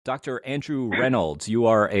Dr. Andrew Reynolds, you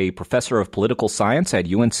are a professor of political science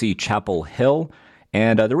at UNC Chapel Hill.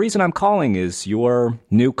 And the reason I'm calling is your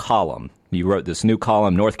new column. You wrote this new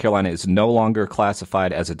column, North Carolina is no longer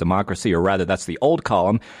classified as a democracy, or rather, that's the old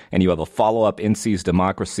column. And you have a follow-up, NC's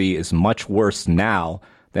democracy is much worse now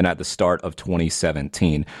than at the start of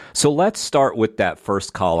 2017. So let's start with that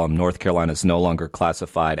first column, North Carolina is no longer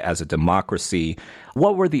classified as a democracy.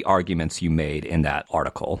 What were the arguments you made in that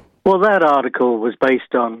article? Well, that article was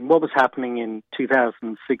based on what was happening in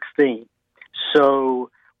 2016.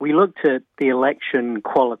 So we looked at the election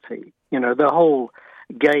quality, the whole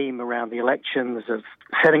game around the elections of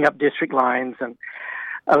setting up district lines and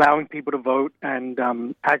allowing people to vote and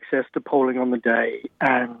access to polling on the day.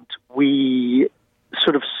 And we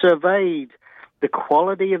sort of surveyed the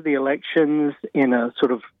quality of the elections in a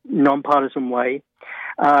sort of nonpartisan way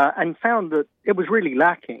and found that it was really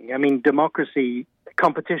lacking. I mean,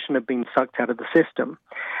 competition had been sucked out of the system.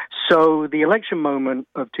 So the election moment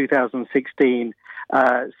of 2016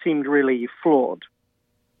 seemed really flawed.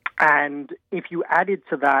 And if you added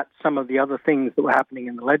to that some of the other things that were happening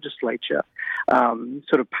in the legislature,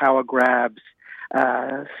 sort of power grabs,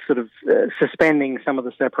 suspending some of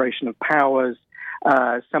the separation of powers,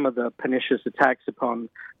 some of the pernicious attacks upon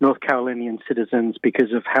North Carolinian citizens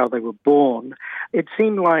because of how they were born, it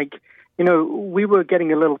seemed like we were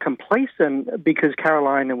getting a little complacent because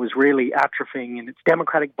Carolina was really atrophying in its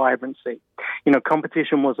democratic vibrancy.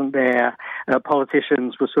 Competition wasn't there.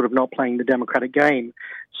 Politicians were sort of not playing the democratic game.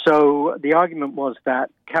 So the argument was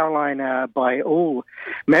that Carolina, by all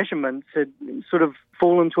measurements, had sort of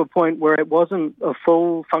fallen to a point where it wasn't a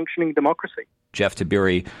full functioning democracy. Jeff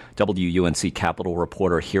Tiberi, WUNC Capitol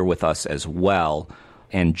reporter, here with us as well.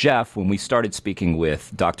 And Jeff, when we started speaking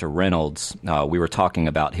with Dr. Reynolds, we were talking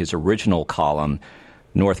about his original column,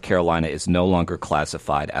 North Carolina is no longer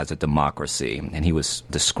classified as a democracy. And he was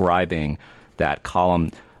describing that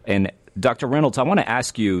column. And Dr. Reynolds, I want to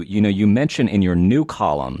ask you, you mentioned in your new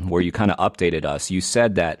column where you kind of updated us, you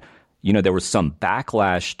said that, there was some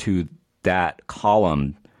backlash to that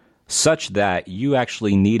column such that you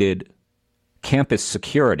actually needed campus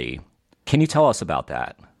security. Can you tell us about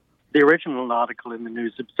that? The original article in the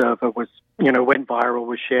News Observer was, went viral,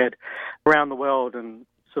 was shared around the world and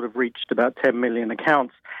sort of reached about 10 million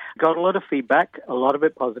accounts. Got a lot of feedback, a lot of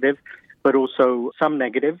it positive, but also some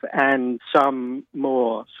negative and some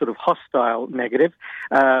more sort of hostile negative,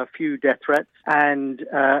 a few death threats and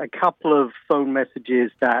a couple of phone messages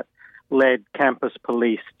that led campus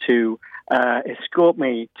police to escort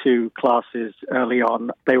me to classes early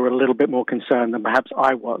on. They were a little bit more concerned than perhaps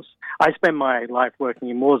I was. I spend my life working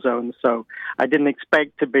in war zones, so I didn't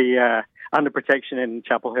expect to be under protection in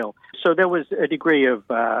Chapel Hill. So there was a degree of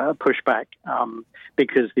pushback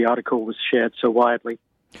because the article was shared so widely.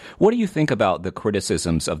 What do you think about the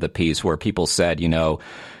criticisms of the piece where people said,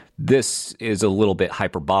 this is a little bit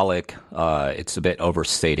hyperbolic, it's a bit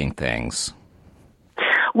overstating things?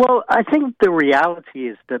 Well, I think the reality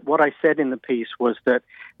is that what I said in the piece was that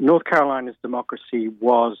North Carolina's democracy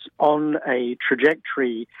was on a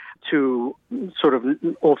trajectory to sort of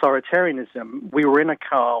authoritarianism. We were in a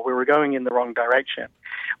car, we were going in the wrong direction.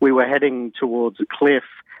 We were heading towards a cliff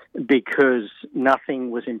because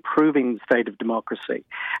nothing was improving the state of democracy.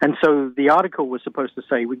 And so the article was supposed to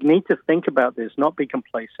say, we need to think about this, not be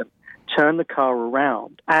complacent, turn the car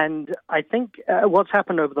around. And I think what's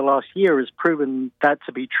happened over the last year has proven that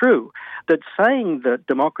to be true, that saying that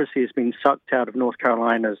democracy has been sucked out of North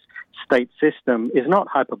Carolina's state system is not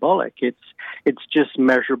hyperbolic. It's just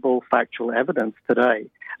measurable factual evidence today.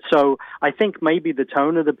 So I think maybe the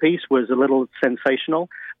tone of the piece was a little sensational,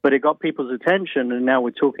 but it got people's attention, and now we're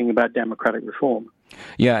talking about democratic reform.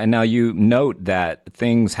 Yeah, and now you note that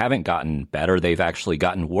things haven't gotten better. They've actually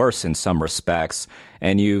gotten worse in some respects.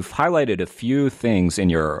 And you've highlighted a few things in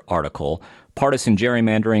your article: partisan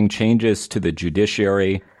gerrymandering, changes to the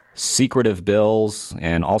judiciary, secretive bills,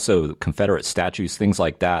 and also Confederate statues, things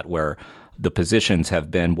like that, where the positions have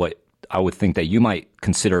been what I would think that you might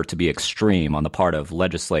consider to be extreme on the part of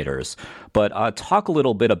legislators. But talk a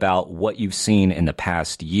little bit about what you've seen in the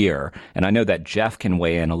past year. And I know that Jeff can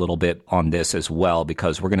weigh in a little bit on this as well,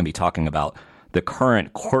 because we're going to be talking about the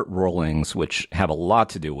current court rulings, which have a lot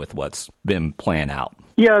to do with what's been playing out.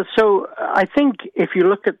 Yeah, so I think if you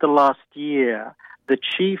look at the last year, the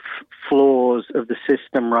chief flaws of the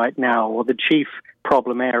system right now, or the chief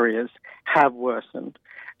problem areas, have worsened.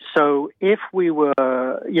 So if we were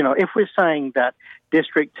if we're saying that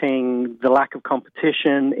districting, the lack of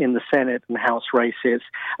competition in the Senate and House races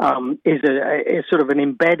is sort of an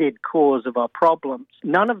embedded cause of our problems,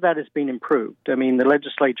 none of that has been improved. I mean, the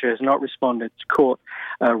legislature has not responded to court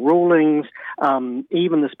rulings.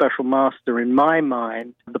 Even the special master, in my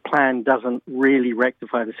mind, the plan doesn't really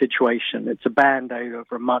rectify the situation. It's a Band-Aid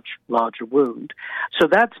over a much larger wound. So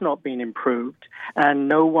that's not been improved, and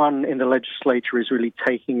no one in the legislature is really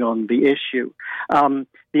taking on the issue.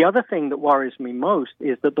 The other thing that worries me most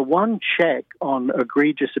is that the one check on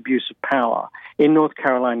egregious abuse of power in North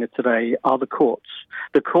Carolina today are the courts.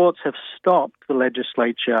 The courts have stopped the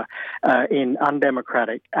legislature in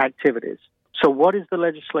undemocratic activities. So what is the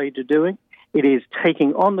legislature doing? It is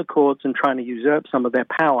taking on the courts and trying to usurp some of their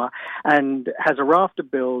power, and has a raft of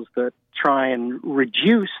bills that try and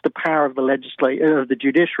reduce the power of the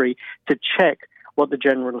judiciary to check what the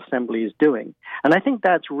General Assembly is doing. And I think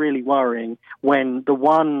that's really worrying when the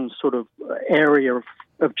one sort of area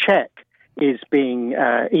of check is being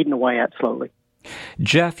eaten away at slowly.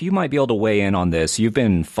 Jeff, you might be able to weigh in on this. You've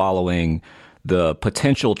been following the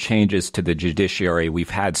potential changes to the judiciary. We've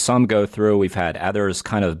had some go through. We've had others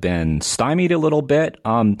kind of been stymied a little bit.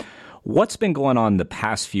 What's been going on the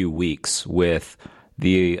past few weeks with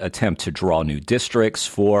the attempt to draw new districts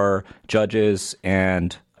for judges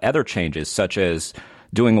and other changes, such as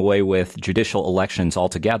doing away with judicial elections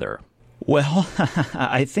altogether? Well,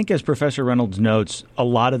 I think as Professor Reynolds notes, a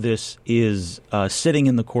lot of this is sitting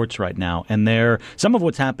in the courts right now. And some of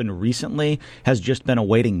what's happened recently has just been a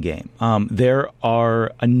waiting game. There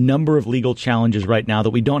are a number of legal challenges right now that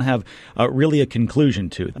we don't have really a conclusion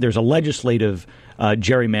to. There's a legislative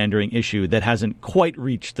gerrymandering issue that hasn't quite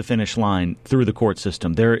reached the finish line through the court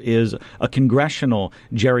system. There is a congressional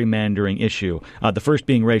gerrymandering issue, the first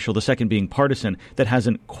being racial, the second being partisan, that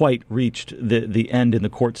hasn't quite reached the end in the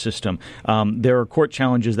court system. There are court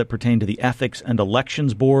challenges that pertain to the Ethics and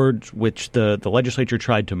Elections Board, which the legislature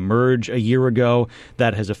tried to merge a year ago.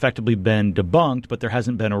 That has effectively been debunked, but there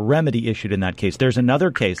hasn't been a remedy issued in that case. There's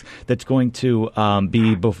another case that's going to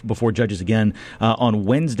be before judges again on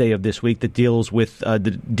Wednesday of this week that deals with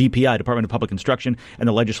the DPI, Department of Public Instruction, and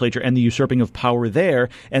the legislature and the usurping of power there.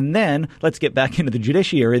 And then let's get back into the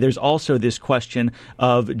judiciary. There's also this question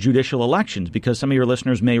of judicial elections, because some of your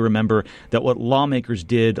listeners may remember that what lawmakers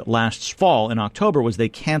did last fall in October was they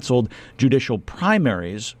canceled judicial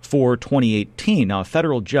primaries for 2018. Now, a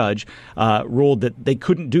federal judge ruled that they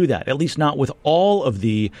couldn't do that, at least not with all of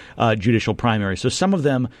the judicial primaries. So some of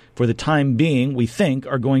them, for the time being, we think,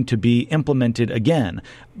 are going to be implemented again.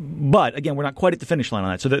 But again, we're not quite at the finish line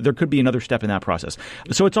on that. So there could be another step in that process.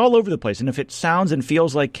 So it's all over the place. And if it sounds and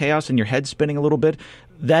feels like chaos and your head's spinning a little bit,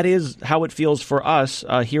 that is how it feels for us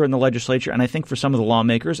here in the legislature, and I think for some of the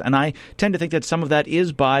lawmakers. And I tend to think that some of that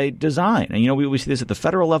is by design. And, we see this at the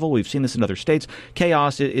federal level. We've seen this in other states.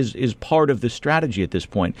 Chaos is part of the strategy at this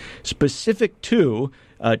point. Specific to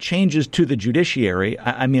changes to the judiciary,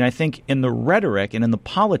 I think in the rhetoric and in the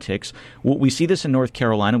politics, we see this in North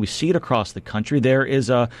Carolina. We see it across the country. There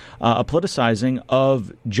is a politicizing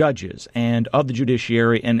of judges and of the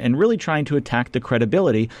judiciary and really trying to attack the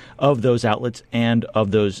credibility of those outlets and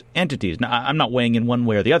of those entities. Now, I'm not weighing in one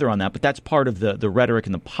way or the other on that, but that's part of the rhetoric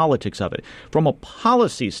and the politics of it. From a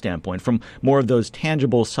policy standpoint, from more of those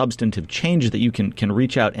tangible, substantive changes that you can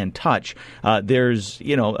reach out and touch, there's,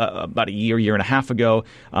 about a year and a half ago,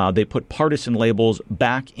 they put partisan labels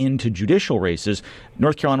back into judicial races.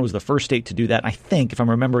 North Carolina was the first state to do that, I think, if I'm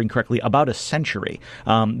remembering correctly, about a century.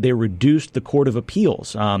 They reduced the Court of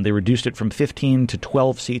Appeals. They reduced it from 15 to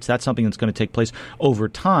 12 seats. That's something that's going to take place over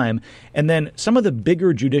time. And then some of the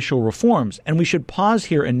bigger judicial reforms. And we should pause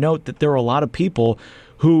here and note that there are a lot of people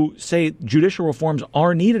who say judicial reforms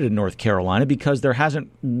are needed in North Carolina because there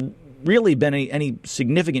hasn't really been any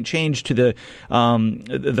significant change to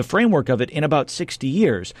the framework of it in about 60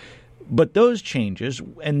 years. But those changes,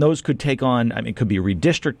 and those could take on, it could be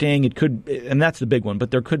redistricting, it could, and that's the big one,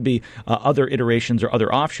 but there could be other iterations or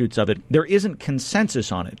other offshoots of it. There isn't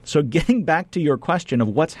consensus on it. So getting back to your question of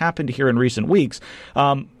what's happened here in recent weeks,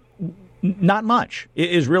 not much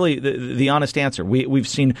is really the honest answer. We've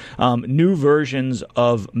seen new versions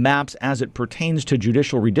of maps as it pertains to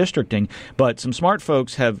judicial redistricting, but some smart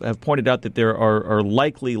folks have pointed out that there are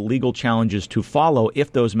likely legal challenges to follow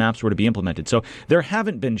if those maps were to be implemented. So there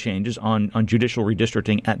haven't been changes on judicial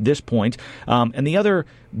redistricting at this point. And the other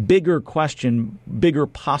bigger question, bigger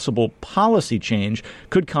possible policy change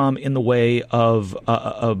could come in the way of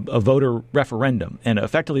a voter referendum. And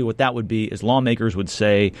effectively what that would be is lawmakers would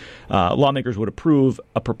say, lawmakers would approve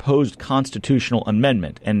a proposed constitutional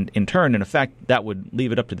amendment. And in turn, in effect, that would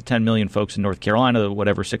leave it up to the 10 million folks in North Carolina,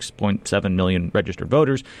 whatever, 6.7 million registered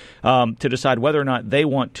voters, to decide whether or not they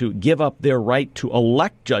want to give up their right to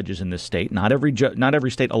elect judges in this state. Not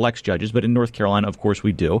every state elects judges, but in North Carolina, of course,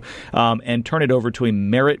 we do, and turn it over to a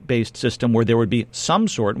merit-based system where there would be some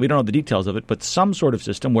sort, we don't know the details of it, but some sort of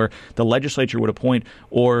system where the legislature would appoint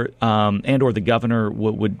or the governor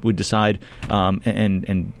would decide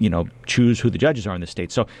and choose who the judges are in the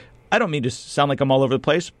state. So I don't mean to sound like I'm all over the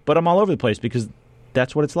place, but I'm all over the place because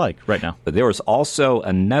that's what it's like right now. But there was also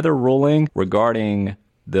another ruling regarding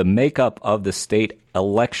the makeup of the state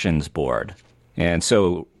elections board. And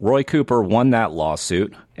so Roy Cooper won that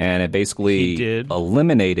lawsuit, and it basically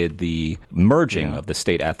eliminated the merging of the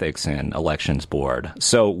state ethics and elections board.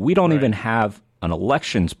 So we don't even have an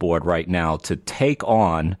elections board right now to take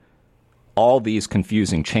on all these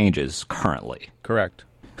confusing changes currently. Correct.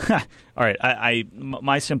 All right.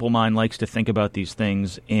 My simple mind likes to think about these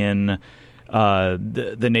things in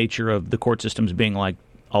the nature of the court systems being like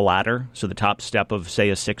a ladder. So the top step of, say,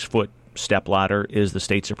 a 6-foot step ladder is the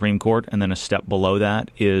state Supreme Court, and then a step below that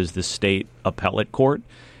is the state appellate court.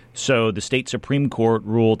 So the state Supreme Court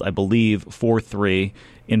ruled, I believe, 4-3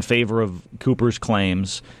 in favor of Cooper's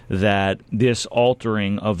claims that this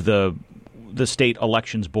altering of the state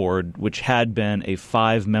elections board, which had been a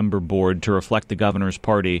 5-member board to reflect the governor's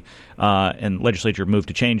party, and the legislature moved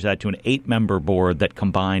to change that to an 8-member board that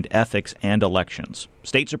combined ethics and elections.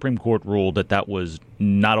 State Supreme Court ruled that was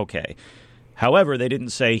not okay. However, they didn't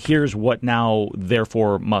say, here's what now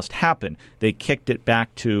therefore must happen. They kicked it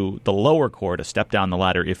back to the lower court, a step down the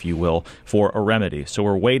ladder, if you will, for a remedy. So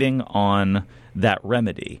we're waiting on that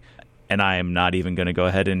remedy. And I am not even going to go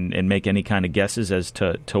ahead and make any kind of guesses as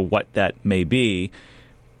to what that may be.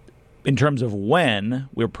 In terms of when,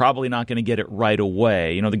 we're probably not going to get it right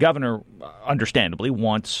away. The governor, understandably,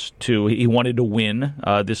 wanted to win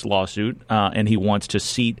this lawsuit, and he wants to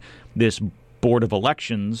seat this board of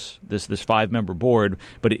elections, this 5-member board,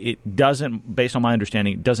 but it doesn't, based on my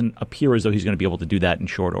understanding, it doesn't appear as though he's going to be able to do that in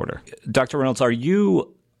short order. Dr. Reynolds, are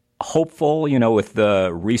you hopeful, with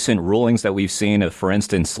the recent rulings that we've seen? For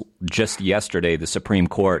instance, just yesterday, the Supreme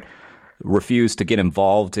Court refused to get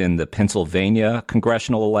involved in the Pennsylvania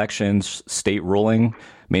congressional elections state ruling,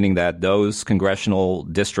 meaning that those congressional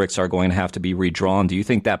districts are going to have to be redrawn. Do you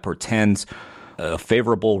think that portends a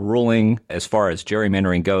favorable ruling as far as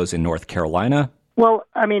gerrymandering goes in North Carolina? Well,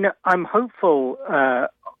 I'm hopeful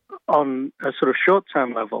on a sort of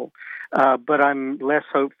short-term level, but I'm less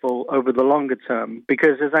hopeful over the longer term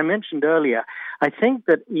because, as I mentioned earlier, I think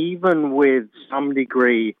that even with some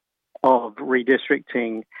degree of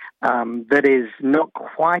redistricting that is not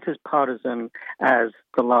quite as partisan as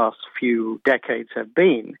the last few decades have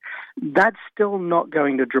been, that's still not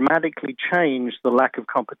going to dramatically change the lack of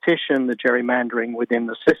competition, the gerrymandering within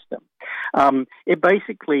the system. It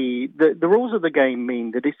basically, the rules of the game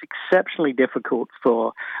mean that it's exceptionally difficult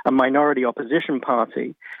for a minority opposition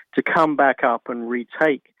party to come back up and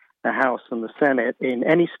retake the House and the Senate in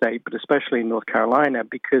any state, but especially in North Carolina,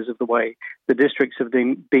 because of the way the districts have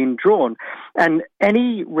been drawn. And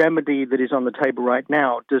any remedy that is on the table right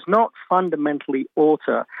now does not fundamentally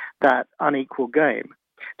alter that unequal game.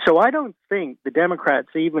 So I don't think the Democrats,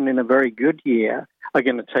 even in a very good year, are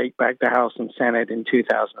going to take back the House and Senate in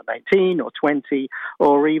 2018 or 20,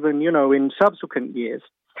 or even, in subsequent years.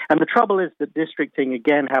 And the trouble is that districting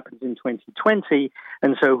again happens in 2020,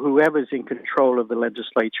 and so whoever's in control of the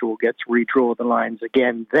legislature will get to redraw the lines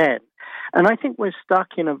again then. And I think we're stuck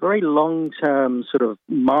in a very long-term sort of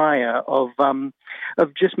mire of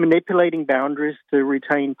just manipulating boundaries to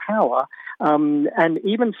retain power. And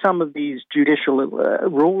even some of these judicial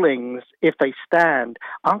rulings, if they stand,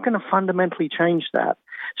 aren't going to fundamentally change that.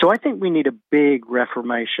 So I think we need a big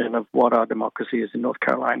reformation of what our democracy is in North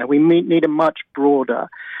Carolina. We need a much broader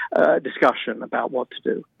discussion about what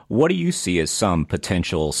to do. What do you see as some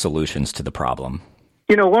potential solutions to the problem?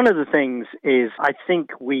 One of the things is I think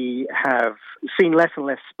we have seen less and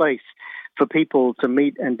less space for people to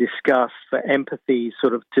meet and discuss, for empathy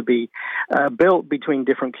sort of to be built between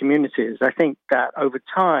different communities. I think that over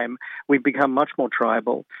time we've become much more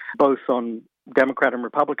tribal, both on Democrat and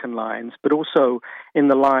Republican lines, but also in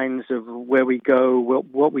the lines of where we go,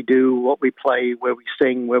 what we do, what we play, where we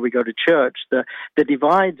sing, where we go to church. The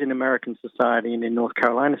divides in American society and in North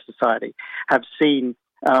Carolina society have seen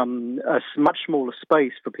a much smaller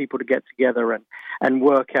space for people to get together and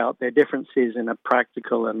work out their differences in a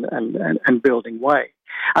practical and building way.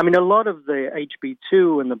 I mean, a lot of the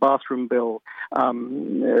HB2 and the bathroom bill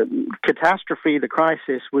catastrophe, the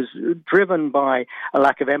crisis, was driven by a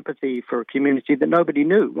lack of empathy for a community that nobody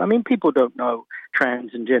knew. I mean, people don't know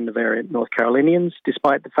trans and gender variant North Carolinians,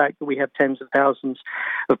 despite the fact that we have tens of thousands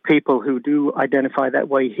of people who do identify that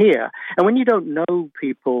way here. And when you don't know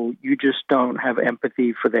people, you just don't have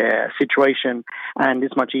empathy for their situation, and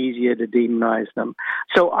it's much easier to demonize them.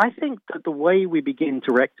 So I think that the way we begin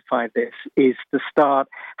to rectify this is to start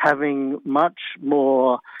having much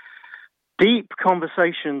more deep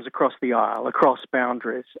conversations across the aisle, across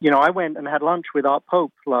boundaries. You know, I went and had lunch with Art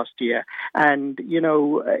Pope last year, and, you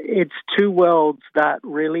know, it's two worlds that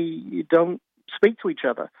really don't speak to each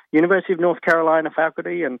other. University of North Carolina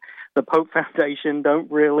faculty and the Pope Foundation don't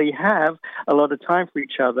really have a lot of time for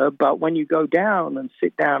each other, but when you go down and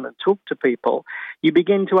sit down and talk to people, you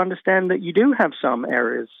begin to understand that you do have some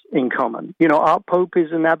areas in common. You know, Art Pope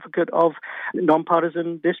is an advocate of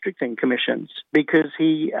nonpartisan districting commissions because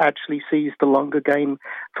he actually sees the longer game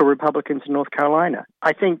for Republicans in North Carolina.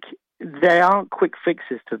 I think there aren't quick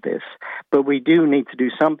fixes to this, but we do need to do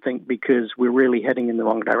something because we're really heading in the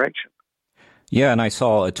wrong direction. Yeah, and I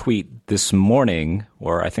saw a tweet this morning,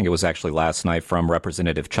 or I think it was actually last night, from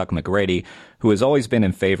Representative Chuck McGrady, who has always been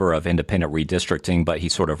in favor of independent redistricting, but he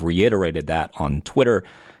sort of reiterated that on Twitter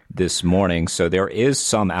this morning. So there is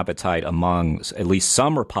some appetite among at least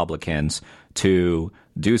some Republicans to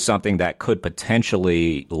do something that could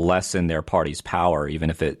potentially lessen their party's power, even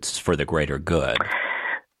if it's for the greater good.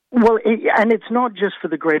 Well, and it's not just for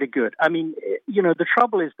the greater good. I mean, you know, the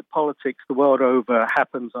trouble is that politics the world over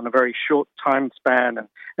happens on a very short time span.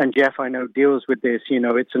 And Jeff, I know, deals with this. You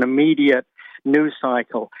know, it's an immediate news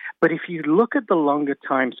cycle. But if you look at the longer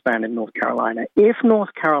time span in North Carolina, if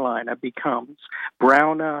North Carolina becomes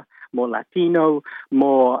browner, more Latino,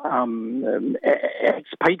 more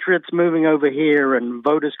expatriates moving over here and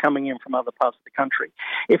voters coming in from other parts of the country.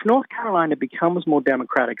 If North Carolina becomes more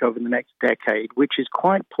Democratic over the next decade, which is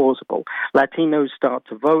quite plausible, Latinos start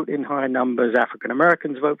to vote in higher numbers, African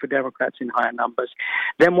Americans vote for Democrats in higher numbers,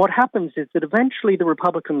 then what happens is that eventually the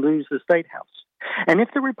Republicans lose the state house. And if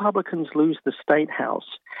the Republicans lose the state house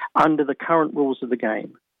under the current rules of the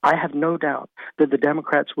game, I have no doubt that the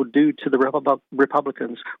Democrats will do to the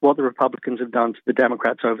Republicans what the Republicans have done to the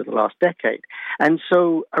Democrats over the last decade. And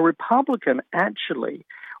so a Republican actually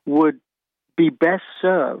would be best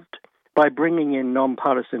served by bringing in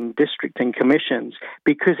nonpartisan districting commissions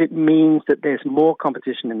because it means that there's more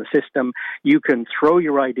competition in the system. You can throw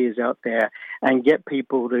your ideas out there and get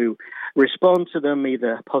people to respond to them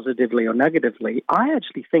either positively or negatively. I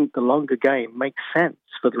actually think the longer game makes sense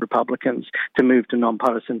for the Republicans to move to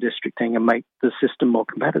nonpartisan districting and make the system more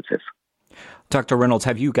competitive. Dr. Reynolds,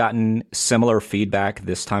 have you gotten similar feedback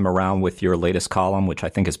this time around with your latest column, which I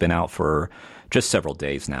think has been out for just several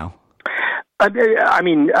days now? I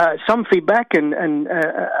mean, some feedback and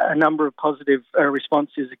a number of positive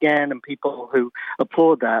responses again, and people who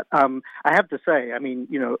applaud that. I have to say, I mean,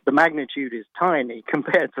 you know, the magnitude is tiny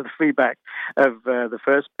compared to the feedback of the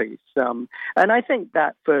first piece. And I think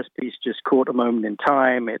that first piece just caught a moment in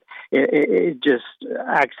time. It just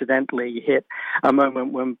accidentally hit a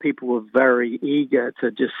moment when people were very eager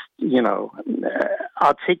to just, you know,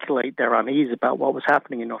 articulate their unease about what was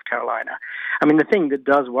happening in North Carolina. I mean, the thing that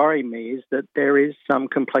does worry me is that there is some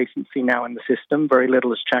complacency now in the system. Very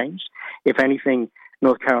little has changed. If anything,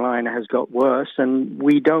 North Carolina has got worse, and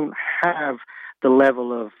we don't have the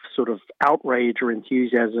level of sort of outrage or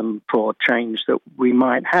enthusiasm for change that we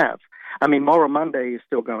might have. I mean, Moral Monday is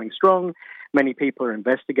still going strong. Many people are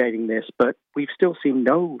investigating this, but we've still seen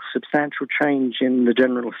no substantial change in the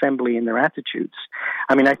General Assembly in their attitudes.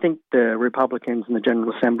 I mean, I think the Republicans in the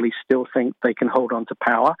General Assembly still think they can hold on to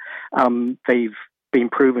power. They've been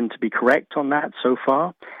proven to be correct on that so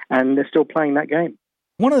far, and they're still playing that game.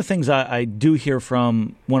 One of the things I do hear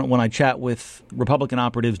from when I chat with Republican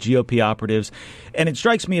operatives, GOP operatives, and it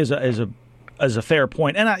strikes me as a fair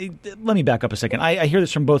point. And let me back up a second. I hear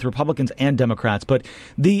this from both Republicans and Democrats, but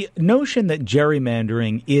the notion that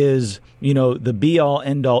gerrymandering is, you know, the be-all,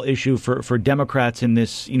 end-all issue for Democrats in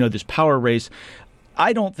this, you know, this power race,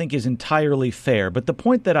 I don't think is entirely fair. But the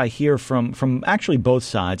point that I hear from actually both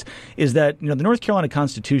sides is that, you know, the North Carolina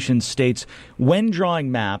Constitution states when drawing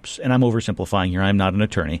maps, and I'm oversimplifying here, I'm not an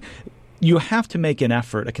attorney, you have to make an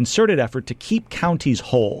effort, a concerted effort, to keep counties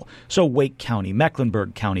whole. So Wake County,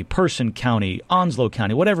 Mecklenburg County, Person County, Onslow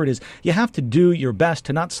County, whatever it is, you have to do your best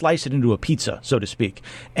to not slice it into a pizza, so to speak.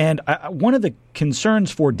 And one of the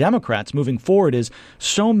concerns for Democrats moving forward is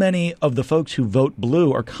so many of the folks who vote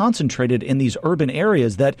blue are concentrated in these urban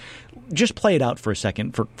areas that just play it out for a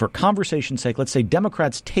second. For conversation's sake, let's say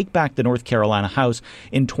Democrats take back the North Carolina House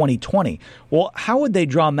in 2020. Well, how would they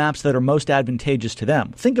draw maps that are most advantageous to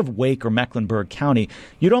them? Think of Wake or Mecklenburg County.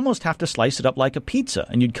 You'd almost have to slice it up like a pizza,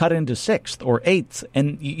 and you'd cut it into 6th or 8th,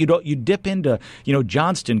 and you dip into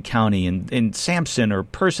Johnston County and Sampson or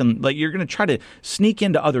Person. Like, you're going to try to sneak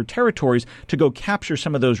into other territories to go capture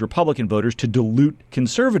some of those Republican voters to dilute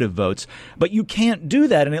conservative votes, but you can't do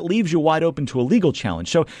that, and it leaves you wide open to a legal challenge.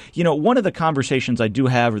 So, one of the conversations I do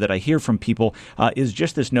have or that I hear from people is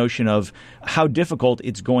just this notion of how difficult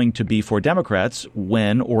it's going to be for Democrats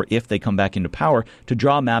when or if they come back into power to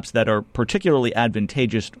draw maps that are particularly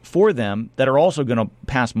advantageous for them that are also going to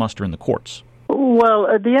pass muster in the courts. Well,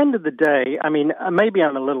 at the end of the day, I mean, maybe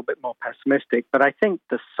I'm a little bit more pessimistic, but I think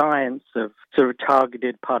the science of sort of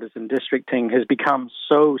targeted partisan districting has become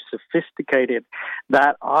so sophisticated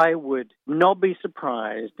that I would not be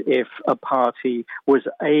surprised if a party was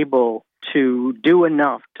able to do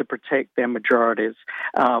enough to protect their majorities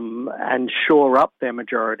and shore up their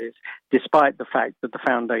majorities, despite the fact that the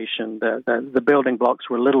foundation, the building blocks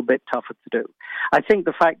were a little bit tougher to do. I think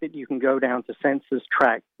the fact that you can go down to census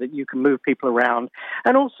tracts, that you can move people around,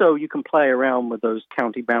 and also you can play around with those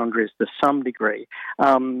county boundaries to some degree.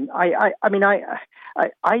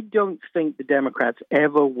 I don't think the Democrats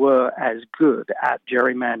ever were as good at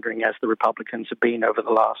gerrymandering as the Republicans have been over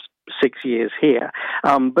the last 6 years here.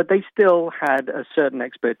 But they still had a certain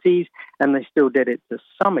expertise, and they still did it to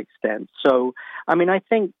some extent. So, I mean, I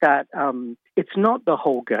think that it's not the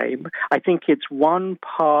whole game. I think it's one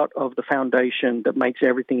part of the foundation that makes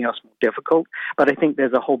everything else more difficult. But I think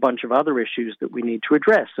there's a whole bunch of other issues that we need to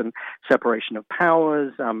address, and separation of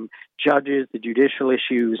powers, judges, the judicial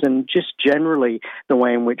issues, and just generally the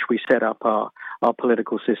way in which we set up our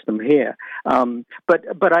political system here.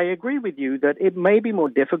 But I agree with you that it may be more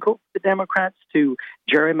difficult for the Democrats to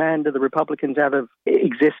gerrymander the Republicans out of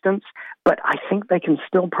existence, but I think they can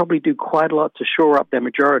still probably do quite a lot to shore up their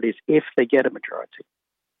majorities if they get a majority.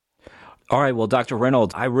 All right. Well, Dr.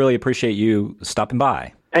 Reynolds, I really appreciate you stopping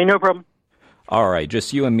by. Hey, no problem. All right.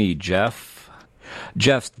 Just you and me, Jeff.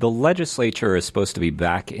 Jeff, the legislature is supposed to be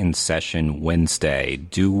back in session Wednesday.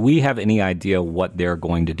 Do we have any idea what they're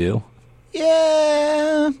going to do?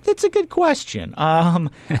 Yeah, that's a good question. I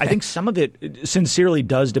think some of it sincerely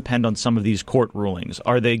does depend on some of these court rulings.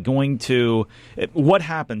 Are they going to – what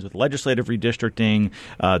happens with legislative redistricting,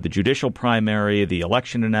 the judicial primary, the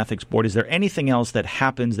election and ethics board? Is there anything else that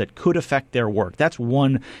happens that could affect their work? That's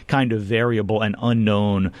one kind of variable and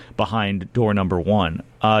unknown behind door number one.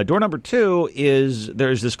 Door number two is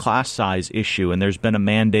there's this class size issue, and there's been a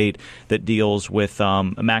mandate that deals with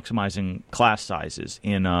maximizing class sizes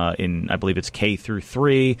in I believe it's K through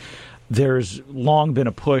 3. There's long been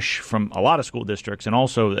a push from a lot of school districts, and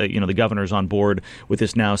also the governor's on board with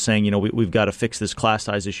this now, saying we've got to fix this class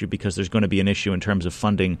size issue because there's going to be an issue in terms of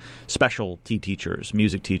funding specialty teachers,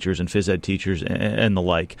 music teachers, and phys ed teachers, and the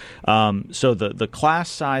like. So the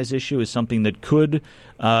class size issue is something that could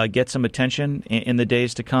get some attention in the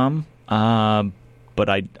days to come. But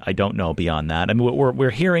I don't know beyond that. I mean,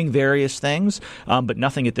 we're hearing various things, but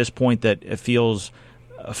nothing at this point that feels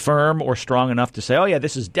firm or strong enough to say, oh, yeah,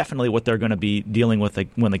 this is definitely what they're going to be dealing with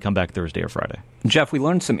when they come back Thursday or Friday. Jeff, we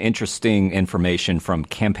learned some interesting information from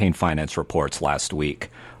campaign finance reports last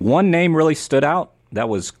week. One name really stood out. That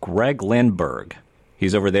was Greg Lindberg.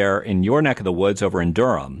 He's over there in your neck of the woods over in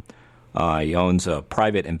Durham. He owns a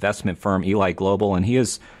private investment firm, Eli Global, and he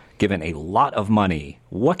has given a lot of money.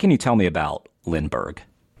 What can you tell me about Lindberg?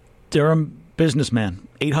 Durham businessman,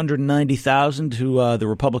 $890,000 to the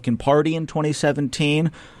Republican Party in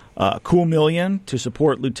 2017, cool $1 million to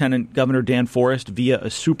support Lieutenant Governor Dan Forest via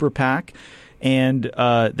a super PAC, and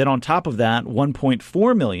then on top of that,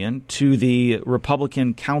 $1.4 million to the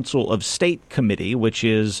Republican Council of State Committee, which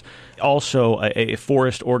is also a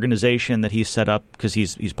forest organization that he's set up because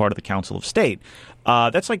he's part of the Council of State.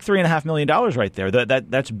 That's like $3.5 million right there.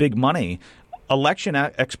 That's big money. Election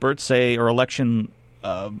experts say, or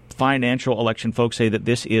financial election folks say that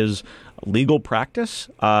this is legal practice.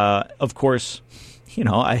 Of course,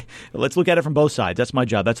 let's look at it from both sides. That's my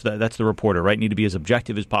job. That's the reporter, right? Need to be as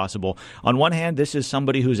objective as possible. On one hand, this is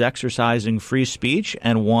somebody who's exercising free speech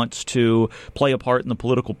and wants to play a part in the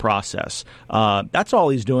political process. That's all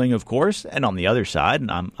he's doing, of course. And on the other side, and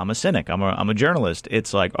I'm a cynic. I'm a journalist.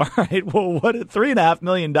 It's like, all right, well, what $3.5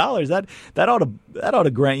 million? That ought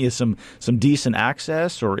to grant you some decent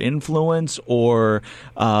access or influence or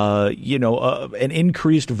an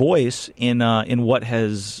increased voice in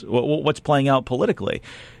what's playing out politically.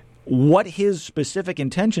 what his specific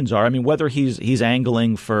intentions are. I mean, whether he's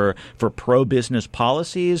angling for pro-business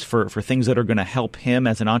policies, for things that are going to help him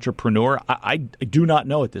as an entrepreneur, I do not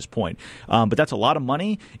know at this point. But that's a lot of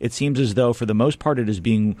money. It seems as though, for the most part, it is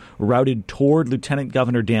being routed toward Lieutenant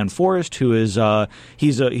Governor Dan Forest, who is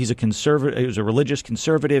he's a conservative. He was a religious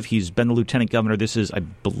conservative. He's been the lieutenant governor. This is, I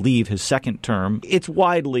believe, his second term. It's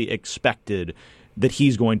widely expected that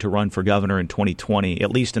he's going to run for governor in 2020,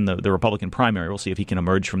 at least in the Republican primary. We'll see if he can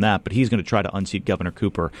emerge from that, but he's going to try to unseat Governor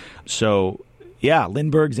Cooper. So, yeah,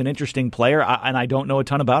 Lindbergh's an interesting player, and I don't know a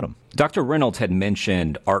ton about him. Dr. Reynolds had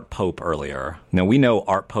mentioned Art Pope earlier. Now, we know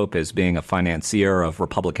Art Pope as being a financier of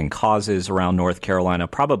Republican causes around North Carolina,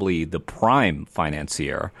 probably the prime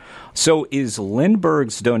financier. So is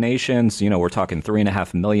Lindbergh's donations, we're talking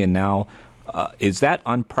 $3.5 million now, is that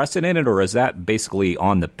unprecedented, or is that basically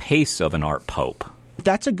on the pace of an Art Pope?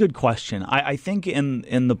 That's a good question. I think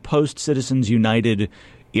in the post-Citizens United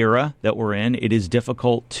era that we're in, it is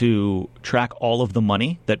difficult to track all of the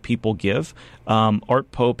money that people give.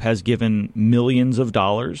 Art Pope has given millions of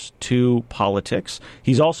dollars to politics.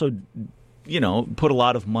 He's also put a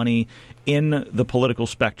lot of money in the political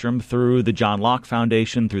spectrum through the John Locke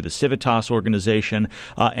Foundation, through the Civitas organization,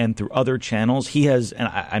 and through other channels. He has, and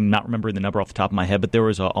I'm not remembering the number off the top of my head, but there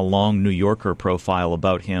was a long New Yorker profile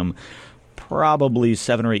about him probably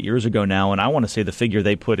 7 or 8 years ago now, and I want to say the figure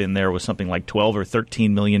they put in there was something like $12 or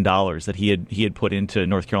 $13 million that he had put into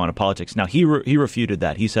North Carolina politics. Now, he refuted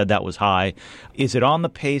that. He said that was high. Is it on the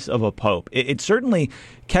pace of a Pope? It certainly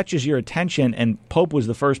catches your attention, and Pope was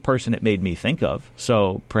the first person it made me think of.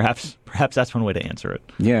 So perhaps that's one way to answer it.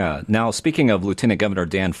 Yeah. Now, speaking of Lieutenant Governor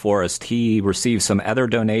Dan Forest, he received some other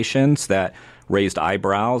donations that raised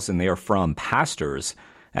eyebrows, and they are from pastors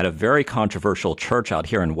at a very controversial church out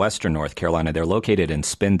here in western North Carolina. They're located in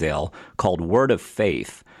Spindale, called Word of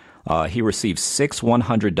Faith. He received 6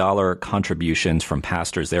 $100 contributions from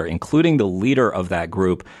pastors there, including the leader of that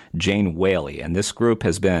group, Jane Whaley. And this group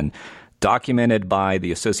has been documented by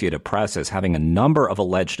the Associated Press as having a number of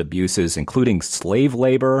alleged abuses, including slave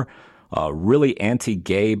labor, really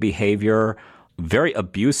anti-gay behavior, very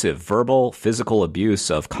abusive verbal, physical abuse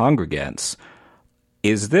of congregants.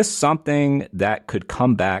 Is this something that could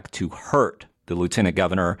come back to hurt the lieutenant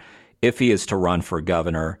governor if he is to run for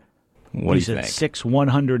governor? What do you think? 6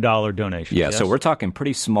 $100 donations. Yeah, yes? So we're talking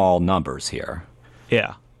pretty small numbers here.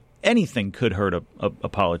 Yeah. Anything could hurt a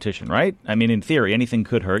politician, right? I mean, in theory, anything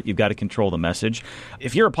could hurt. You've got to control the message.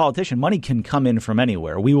 If you're a politician, money can come in from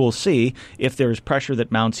anywhere. We will see if there's pressure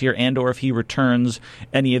that mounts here and or if he returns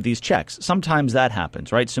any of these checks. Sometimes that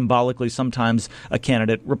happens, right? Symbolically, sometimes a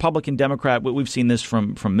candidate, Republican, Democrat, we've seen this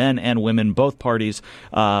from men and women, both parties.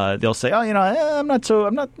 They'll say, I'm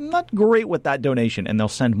not great with that donation, and they'll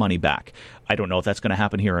send money back. I don't know if that's going to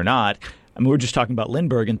happen here or not. I mean, we're just talking about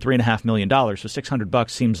Lindbergh and $3.5 million, so $600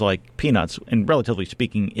 seems like peanuts, and relatively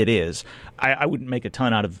speaking, it is. I wouldn't make a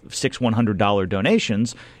ton out of 6 $100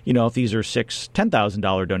 donations. If these are 6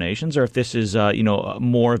 $10,000 donations, or if this is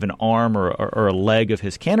more of an arm or a leg of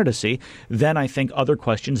his candidacy, then I think other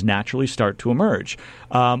questions naturally start to emerge.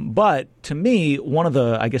 But to me, one of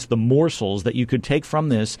the morsels that you could take from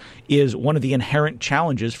this is one of the inherent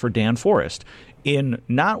challenges for Dan Forest in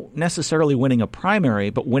not necessarily winning a primary,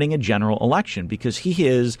 but winning a general election, because he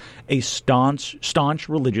is a staunch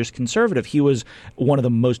religious conservative. He was one of the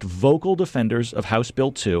most vocal defenders of House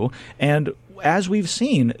Bill 2, and as we've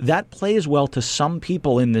seen, that plays well to some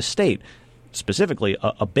people in this state, specifically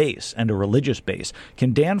a base and a religious base.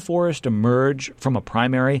 Can Dan Forest emerge from a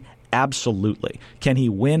primary? Absolutely. Can he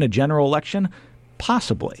win a general election?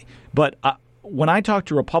 Possibly. But when I talk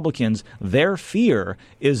to Republicans, their fear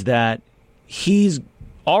is that he's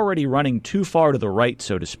already running too far to the right,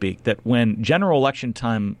 so to speak, that when general election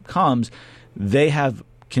time comes, they have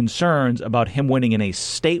concerns about him winning in a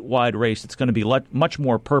statewide race that's going to be much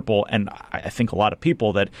more purple, and I think a lot of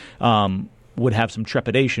people that would have some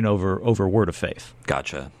trepidation over Word of Faith.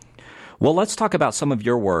 Gotcha. Well, let's talk about some of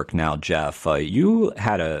your work now, Jeff. You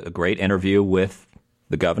had a great interview with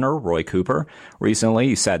the governor, Roy Cooper, recently.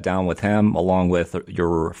 You sat down with him along with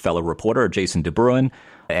your fellow reporter, Jason DeBruin,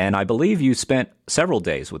 and I believe you spent several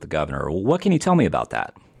days with the governor. What can you tell me about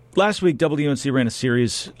that? Last week, WUNC ran a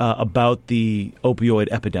series about the opioid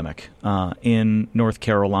epidemic in North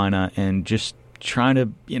Carolina, and just trying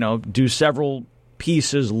to, do several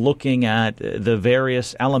pieces looking at the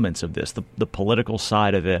various elements of this, the political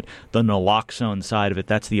side of it, the naloxone side of it.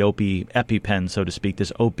 That's the EpiPen, so to speak,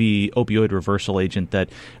 this opioid reversal agent that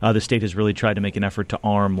the state has really tried to make an effort to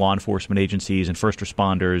arm law enforcement agencies and first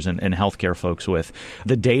responders and healthcare folks with.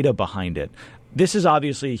 The data behind it. This is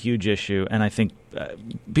obviously a huge issue, and I think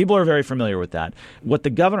people are very familiar with that. What the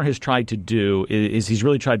governor has tried to do is he's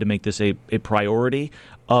really tried to make this a priority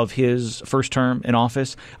of his first term in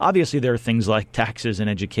office. Obviously, there are things like taxes and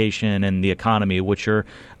education and the economy, which are,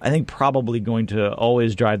 I think, probably going to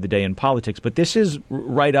always drive the day in politics. But this is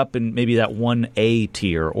right up in maybe that 1A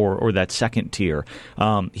tier or that second tier.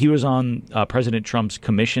 He was on President Trump's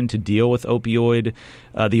commission to deal with the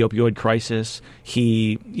opioid crisis.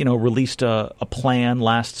 He, released a plan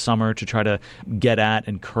last summer to try to get at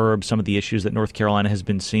and curb some of the issues that North Carolina has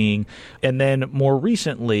been seeing. And then more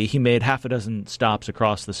recently, he made half a dozen stops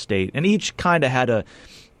across the state, and each kind of had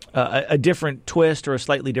a different twist or a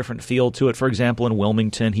slightly different feel to it. For example, in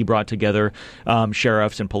Wilmington, he brought together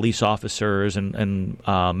sheriffs and police officers and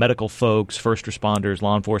medical folks, first responders,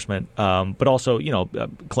 law enforcement, but also,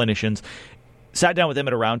 clinicians. Sat down with them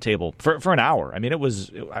at a round table for an hour. I mean, it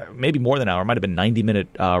was maybe more than an hour. It might have been a 90-minute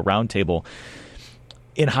round table.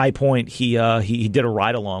 In High Point, he did a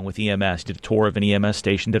ride-along with EMS, did a tour of an EMS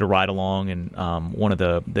station, did a ride-along, and one of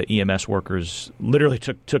the EMS workers literally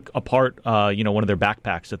took apart one of their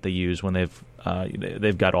backpacks that they use when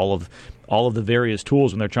they've got all of the various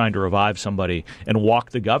tools when they're trying to revive somebody, and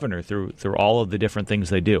walk the governor through all of the different things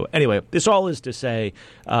they do. Anyway, this all is to say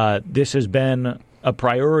this has been a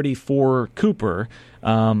priority for Cooper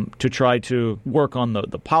to try to work on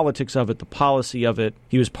the politics of it, the policy of it.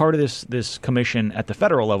 He was part of this commission at the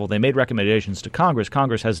federal level. They made recommendations to Congress.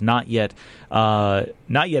 Congress has not yet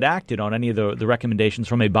acted on any of the recommendations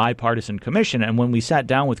from a bipartisan commission. And when we sat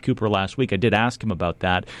down with Cooper last week, I did ask him about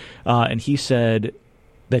that, and he said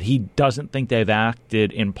that he doesn't think they've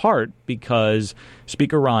acted in part because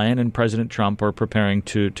Speaker Ryan and President Trump are preparing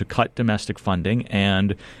to cut domestic funding,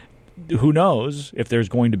 and who knows if there's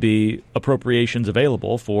going to be appropriations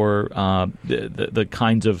available for the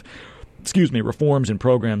kinds of, reforms and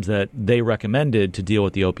programs that they recommended to deal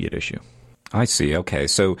with the opiate issue. I see. Okay.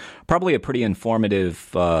 So probably a pretty informative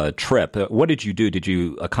trip. What did you do? Did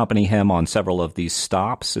you accompany him on several of these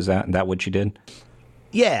stops? Is that what you did?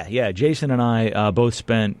 Yeah. Jason and I both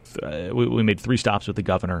spent. We made 3 stops with the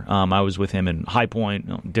governor. I was with him in High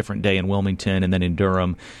Point, different day in Wilmington, and then in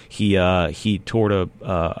Durham. He toured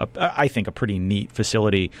I think a pretty neat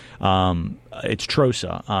facility. It's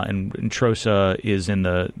TROSA, and TROSA is in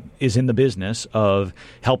the business of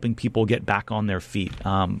helping people get back on their feet.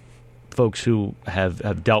 Folks who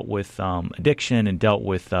have dealt with addiction and dealt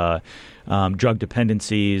with drug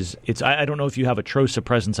dependencies. I don't know if you have a TROSA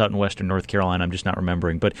presence out in Western North Carolina. I'm just not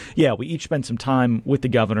remembering. But yeah, we each spent some time with the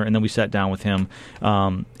governor, and then we sat down with him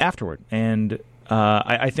afterward. And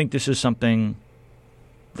I think this is something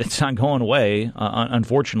that's not going away,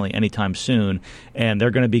 unfortunately, anytime soon. And there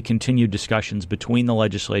are going to be continued discussions between the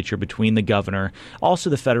legislature, between the governor, also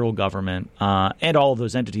the federal government, and all of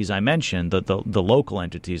those entities I mentioned, the local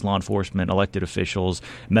entities, law enforcement, elected officials,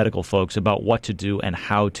 medical folks, about what to do and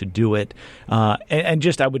how to do it. And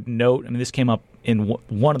just I would note, this came up in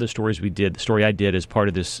one of the stories we did, the story I did as part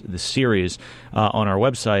of this series on our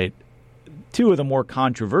website. 2 of the more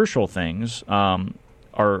controversial things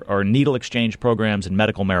are needle exchange programs and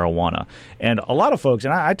medical marijuana. And a lot of folks,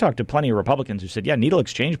 and I talked to plenty of Republicans who said, yeah, needle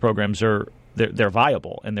exchange programs they're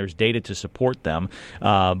viable and there's data to support them.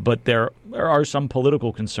 But there are some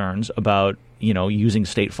political concerns about using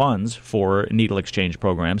state funds for needle exchange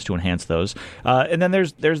programs to enhance those. And then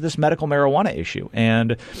there's this medical marijuana issue.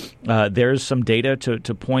 And there's some data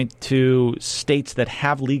to point to states that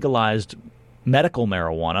have legalized medical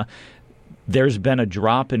marijuana. There's been a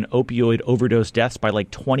drop in opioid overdose deaths by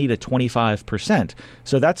like 20 to 25%.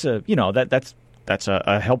 So that's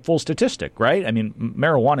a helpful statistic, right?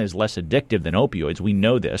 Marijuana is less addictive than opioids. We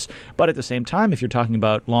know this. But at the same time, if you're talking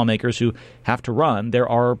about lawmakers who have to run, there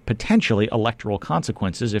are potentially electoral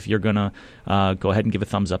consequences if you're going to go ahead and give a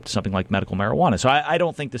thumbs up to something like medical marijuana. So I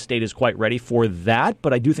don't think the state is quite ready for that,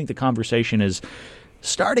 but I do think the conversation is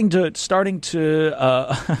starting to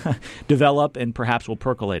develop and perhaps will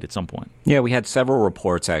percolate at some point. Yeah, we had several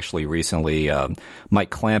reports actually recently. Mike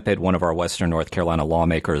Clampett, one of our Western North Carolina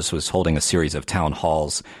lawmakers, was holding a series of town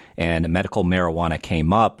halls, and medical marijuana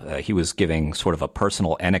came up. He was giving sort of a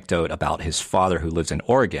personal anecdote about his father, who lives in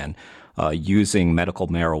Oregon, using medical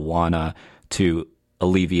marijuana to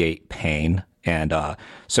alleviate pain. And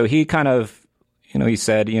so he kind of, he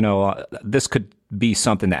said, this could be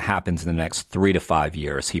something that happens in the next 3 to 5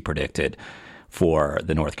 years, he predicted, for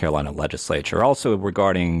the North Carolina legislature. Also,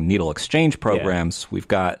 regarding needle exchange programs, We've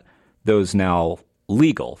got those now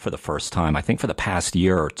legal for the first time, I think for the past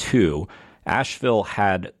year or 2. Asheville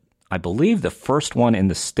had, I believe, the first one in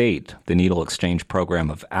the state, the needle exchange program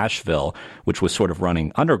of Asheville, which was sort of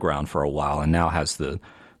running underground for a while and now has the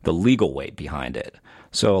the legal weight behind it.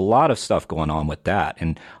 So a lot of stuff going on with that.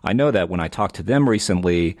 And I know that when I talked to them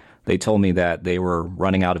recently, they told me that they were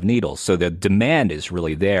running out of needles. So the demand is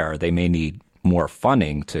really there. They may need more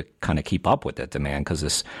funding to kind of keep up with that demand, because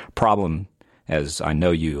this problem, as I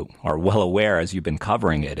know you are well aware as you've been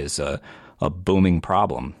covering it, is a booming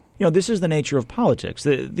problem. You know, this is the nature of politics.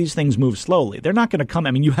 These things move slowly. They're not going to come.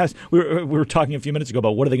 I mean, we were talking a few minutes ago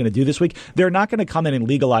about what are they going to do this week. They're not going to come in and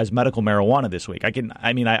legalize medical marijuana this week. I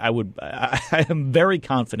am very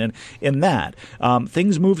confident in that.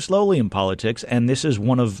 Things move slowly in politics, and this is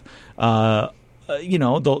one of the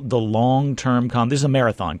long-term this is a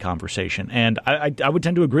marathon conversation, and I would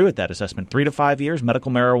tend to agree with that assessment. 3 to 5 years,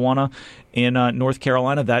 medical marijuana in North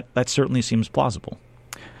Carolina, that certainly seems plausible.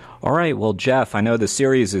 All right. Well, Jeff, I know the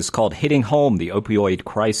series is called Hitting Home, the Opioid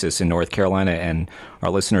Crisis in North Carolina, and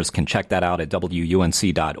our listeners can check that out at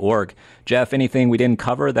WUNC.org. Jeff, anything we didn't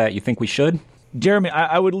cover that you think we should? Jeremy,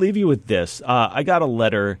 I would leave you with this. I got a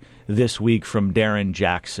letter this week from Darren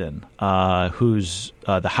Jackson, who's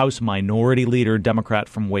the House Minority Leader, Democrat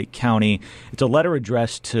from Wake County. It's a letter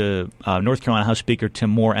addressed to North Carolina House Speaker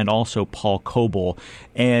Tim Moore and also Paul Coble.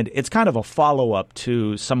 And it's kind of a follow-up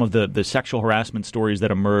to some of the sexual harassment stories that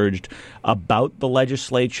emerged about the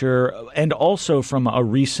legislature, and also from a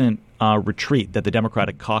recent retreat that the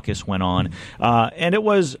Democratic caucus went on. And it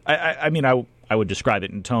was, I would describe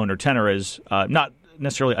it in tone or tenor as not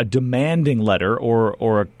necessarily a demanding letter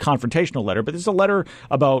or a confrontational letter, but it's a letter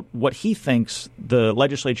about what he thinks the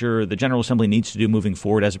legislature, the General Assembly, needs to do moving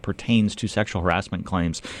forward as it pertains to sexual harassment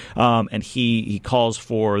claims. And he calls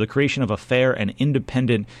for the creation of a fair and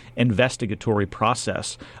independent investigatory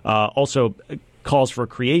process. Also calls for a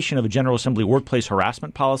creation of a General Assembly workplace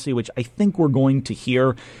harassment policy, which I think we're going to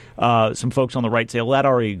hear some folks on the right say, well, that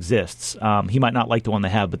already exists. He might not like the one they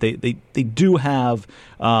have, but they do have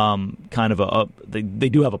they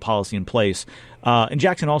do have a policy in place. And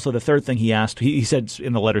Jackson also, the third thing he asked, he said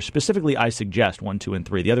in the letter, specifically, I suggest 1, 2, and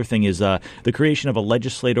 3. The other thing is the creation of a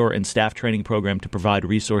legislator and staff training program to provide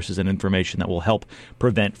resources and information that will help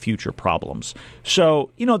prevent future problems. So,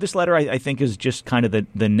 this letter, I think, is just kind of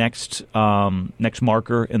the next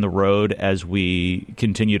marker in the road as we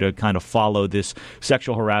continue to kind of follow this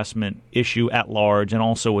sexual harassment issue at large, and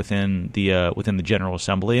also within the General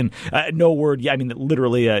Assembly. And no word,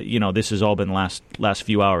 literally, this has all been last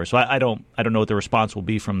few hours. So I don't know what the response will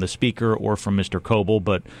be from the Speaker or from Mr. Coble,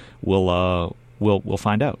 but we'll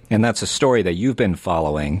find out. And that's a story that you've been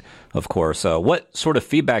following, of course. What sort of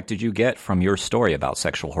feedback did you get from your story about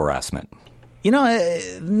sexual harassment?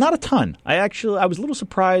 Not a ton. I was a little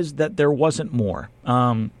surprised that there wasn't more.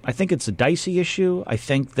 I think it's a dicey issue. I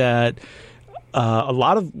think that a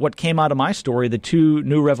lot of what came out of my story, the two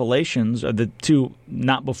new revelations, the two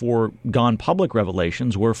not before gone public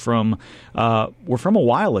revelations, were from a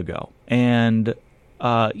while ago. And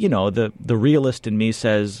the realist in me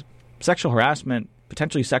says sexual harassment,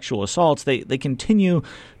 potentially sexual assaults, they continue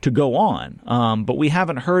to go on. But we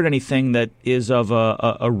haven't heard anything that is of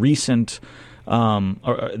a recent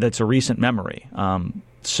or that's a recent memory.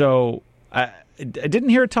 So I didn't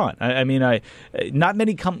hear a ton. Not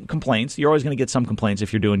many complaints. You're always going to get some complaints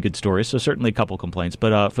if you're doing good stories, so certainly a couple complaints.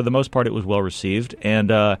 But for the most part, it was well received. And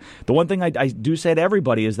the one thing I do say to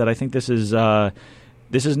everybody is that I think this is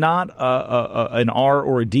not an R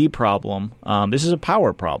or a D problem. This is a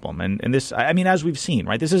power problem. And this, as we've seen,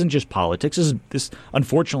 right? This isn't just politics. This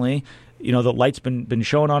unfortunately, the light's been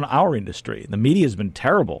shown on our industry. The media has been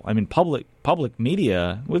terrible. Public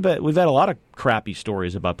media. We've had a lot of crappy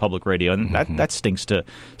stories about public radio, and that stinks to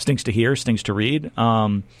hear, stinks to read.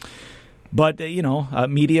 But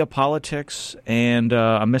media, politics, and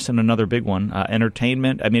I'm missing another big one.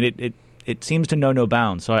 Entertainment. It seems to know no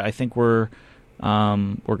bounds. So I think we're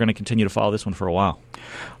going to continue to follow this one for a while.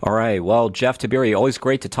 All right. Well, Jeff Tiberi, always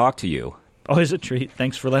great to talk to you. Always a treat.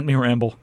 Thanks for letting me ramble.